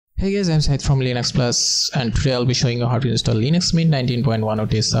Hey guys, I'm Syed from Linux Plus, and today I'll be showing you how to install LInuxMint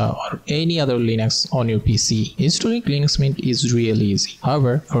 19.1 or any other Linux on your PC. Installing LInuxMint is really easy.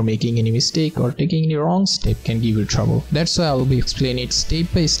 However, for making any mistake or taking any wrong step can give you trouble. That's why I'll be explaining it step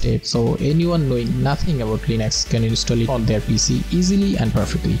by step so anyone knowing nothing about Linux can install it on their PC easily and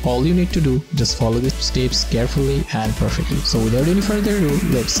perfectly. All you need to do, just follow the steps carefully and perfectly. So without any further ado,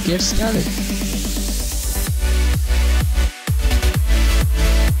 let's get started.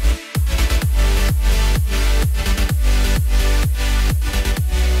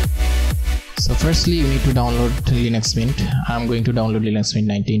 So firstly, you need to download LInuxMint. I'm going to download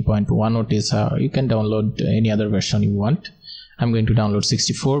LInuxMint 19.1 you can download any other version you want. I'm going to download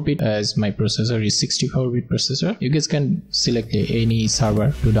 64-bit as my processor is 64-bit processor. You guys can select any server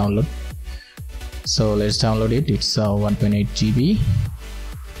to download. So let's download it. It's 1.8 GB.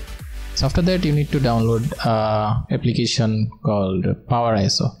 So after that, you need to download application called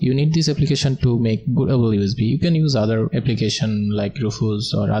PowerISO. You need this application to make bootable USB. You can use other application like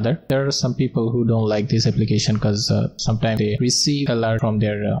Rufus or other. There are some people who don't like this application because sometimes they receive alert from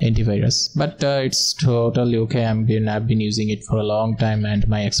their antivirus. But it's totally okay. I've been using it for a long time, and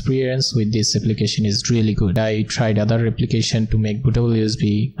my experience with this application is really good. I tried other application to make bootable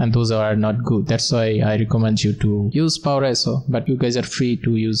USB, and those are not good. That's why I recommend you to use PowerISO. But you guys are free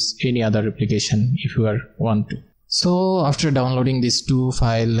to use any other application if you want to. So after downloading these two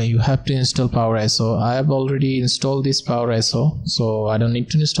files, you have to install PowerISO. I have already installed this PowerISO, so I don't need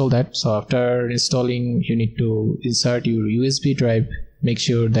to install that. So after installing, you need to insert your USB drive. Make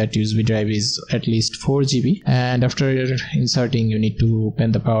sure that USB drive is at least 4 GB, and after inserting, you need to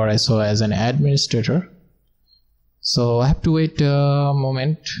open the PowerISO as an administrator. So I have to wait a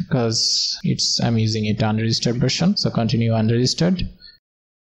moment because I'm using it unregistered version. So continue unregistered.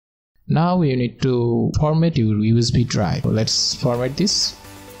 Now you need to format your USB drive. So let's format this.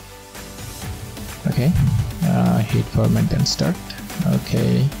 Okay, hit format and start.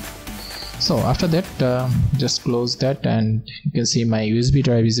 Okay, so after that, just close that, and you can see my USB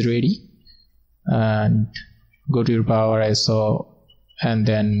drive is ready. And go to your PowerISO and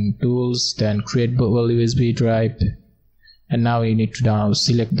then tools, then create bootable USB drive. And now you need to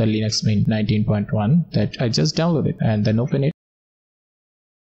select the LInuxMint 19.1 that I just downloaded, and then open it.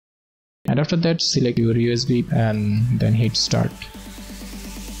 And after that, select your USB and then hit start.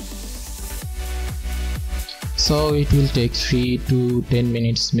 So it will take 3 to 10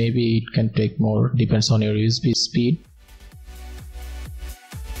 minutes, maybe it can take more, depends on your USB speed.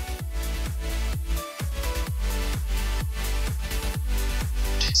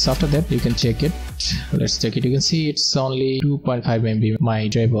 So after that, you can check it. Let's check it. You can see it's only 2.5 MB. My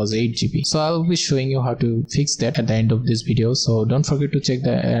drive was 8 GB. So I'll be showing you how to fix that at the end of this video. So don't forget to check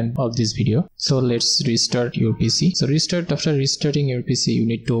the end of this video. So let's restart your PC. So after restarting your PC, you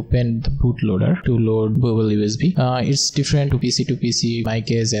need to open the bootloader to load bootable USB. It's different to PC. In my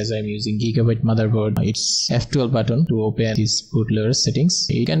case, as I'm using Gigabyte motherboard, it's F12 button to open this bootloader settings.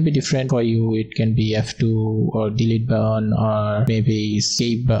 It can be different for you. It can be F2 or delete button or maybe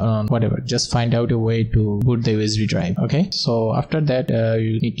escape button, whatever. Just find out a way to boot the USB drive. Okay, so after that,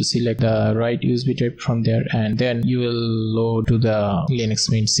 you need to select the right USB drive from there, and then you will load to the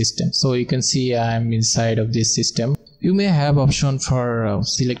LInuxMint system. So you can see I'm inside of this system. You may have option for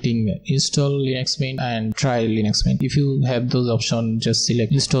selecting install LInuxMint and try LInuxMint. If you have those options, just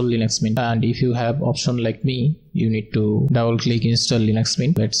select install LInuxMint. And if you have option like me, you need to double click install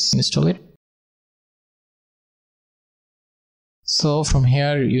LInuxMint. Let's install it. So from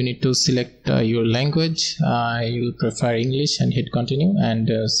here, you need to select your language. You prefer English, and hit continue, and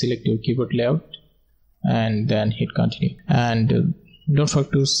select your keyboard layout and then hit continue. And don't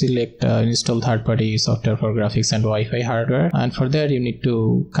forget to select install third-party software for graphics and Wi-Fi hardware. And for that, you need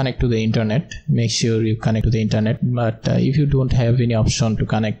to connect to the internet. Make sure you connect to the internet. But if you don't have any option to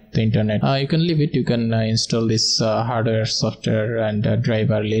connect the internet, you can leave it. You can install this hardware, software, and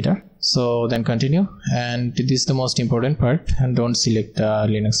driver later. So then continue, and this is the most important part. And don't select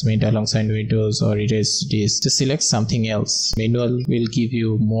LInuxMint alongside Windows or erase this. Just select something else. Manual will give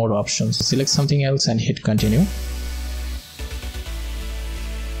you more options. Select something else and hit continue.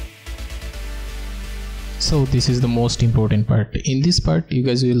 So this is the most important part. In this part, you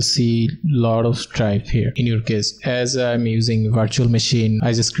guys will see a lot of drive here. In your case, as I'm using virtual machine,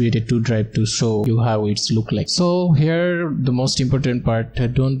 I just created 2 drive to show you how it's look like. So here, the most important part,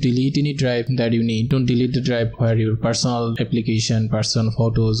 don't delete any drive that you need. Don't delete the drive where your personal application, personal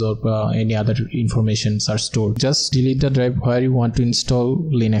photos, or any other informations are stored. Just delete the drive where you want to install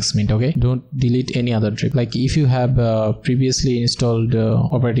LInuxMint. Okay, don't delete any other drive. Like if you have previously installed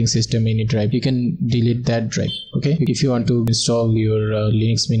operating system in a drive, you can delete that that drive. Okay, if you want to install your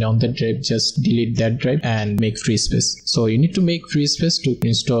Linux Mint on that drive, just delete that drive and make free space. So you need to make free space to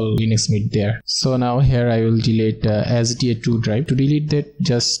install Linux Mint there. So now here I will delete SDA2 drive. To delete that,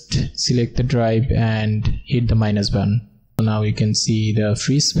 just select the drive and hit the minus button. So now you can see the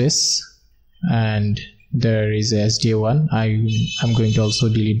free space and there is SDA1. I'm going to also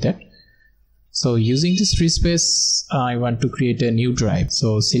delete that. So using this free space, I want to create a new drive.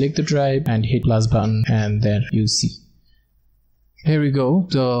 So select the drive and hit plus button, and then you see. Here we go.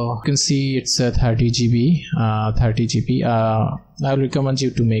 So you can see it's a 30 GB. I will recommend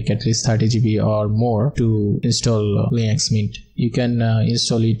you to make at least 30 GB or more to install Linux Mint. You can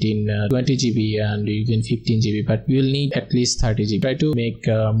install it in 20 GB and even 15 GB, but you will need at least 30 GB. Try to make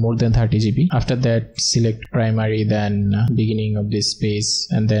more than 30 GB. After that, select primary, then beginning of this space,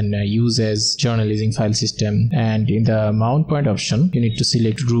 and then use as journalizing file system. And in the mount point option, you need to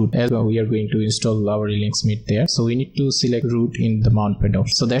select root, as we are going to install our Linux Mint there. So we need to select root in the mount point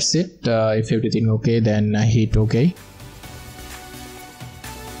option. So that's it. If everything okay, then hit OK.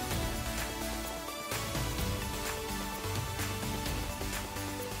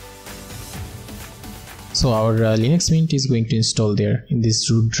 So our Linux Mint is going to install there in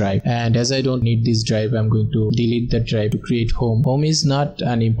this root drive, and as I don't need this drive, I'm going to delete that drive to create home. Home is not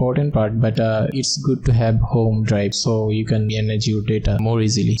an important part, but it's good to have home drive so you can manage your data more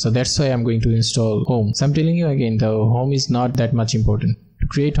easily. So that's why I'm going to install home. So I'm telling you again, the home is not that much important. To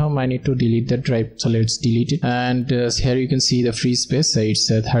create home, I need to delete that drive, so let's delete it. And here you can see the free space. It's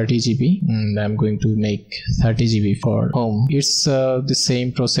 30 GB, and I'm going to make 30 GB for home. It's the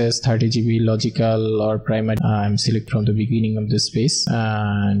same process, 30 GB logical or primary. I'm select from the beginning of the space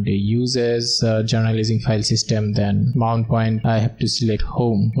and use as journalizing file system. Then mount point, I have to select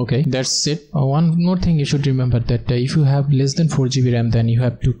home. Okay, that's it. One more thing you should remember, that if you have less than 4 GB RAM, then you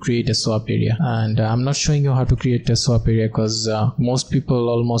have to create a swap area. And I'm not showing you how to create a swap area because most people,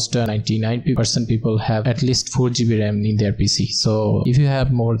 almost 99% people have at least 4 GB RAM in their PC. So if you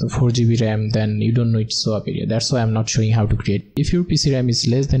have more than 4 GB RAM, then you don't need swap area. That's why I'm not showing how to create. If your PC RAM is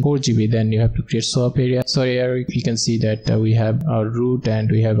less than 4 GB, then you have to create swap area. So here you can see that we have our root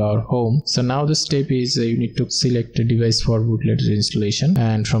and we have our home. So now the step is you need to select a device for bootloader installation,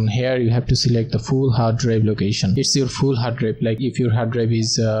 and from here you have to select the full hard drive location. It's your full hard drive. Like if your hard drive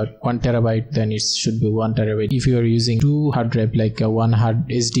is 1 TB, then it should be 1 TB. If you are using 2 hard drive, like one hard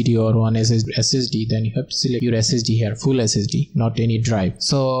SSD or one SSD, then you have to select your SSD here, full SSD, not any drive.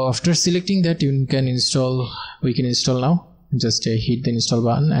 So after selecting that, you can install. We can install now. Just hit the install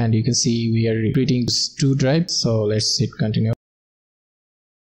button, and you can see we are creating 2 drives. So let's hit continue.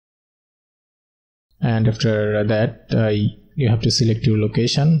 And after that, you have to select your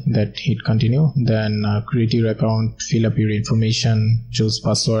location, that hit continue, then create your account, fill up your information, choose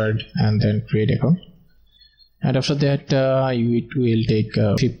password, and then create account. And after that, it will take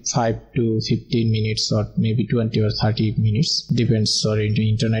 5 to 15 minutes or maybe 20 or 30 minutes, depends on your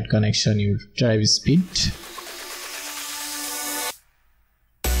internet connection, your drive speed.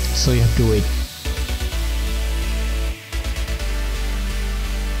 So you have to wait.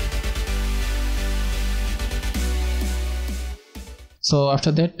 So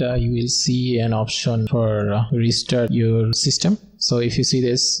after that, you will see an option for restart your system. So if you see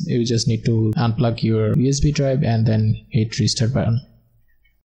this, you just need to unplug your USB drive and then hit restart button.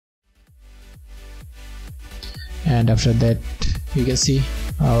 And after that, you can see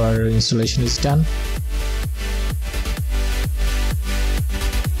our installation is done.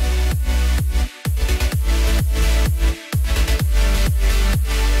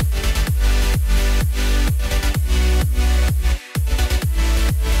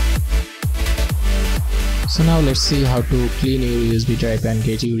 So now let's see how to clean your USB drive and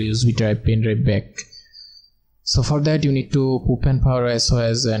get your USB drive pen drive back. So for that, you need to open PowerSO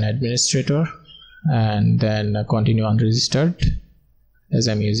as an administrator and then continue unregistered, as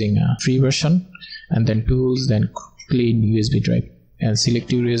I'm using a free version, and then tools, then clean USB drive, and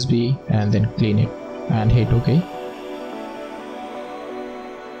select your USB and then clean it and hit OK.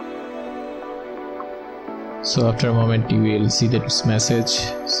 So after a moment you will see this message,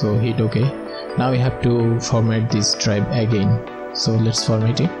 so hit OK. Now we have to format this drive again, so let's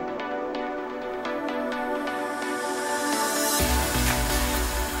format it.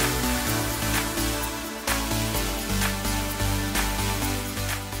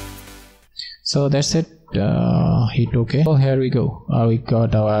 So that's it, hit OK. So here we go, we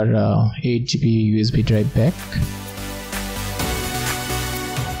got our 8 GB USB drive back.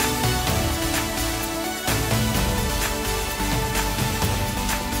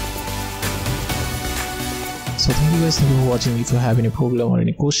 So So thank you guys for watching. If you have any problem or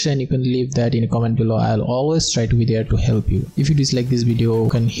any question, you can leave that in a comment below. I'll always try to be there to help you. If you dislike this video, you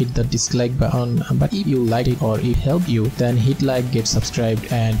can hit the dislike button, but if you like it or it helped you, then hit like, get subscribed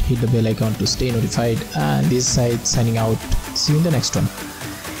and hit the bell icon to stay notified. And this side signing out. See you in the next one.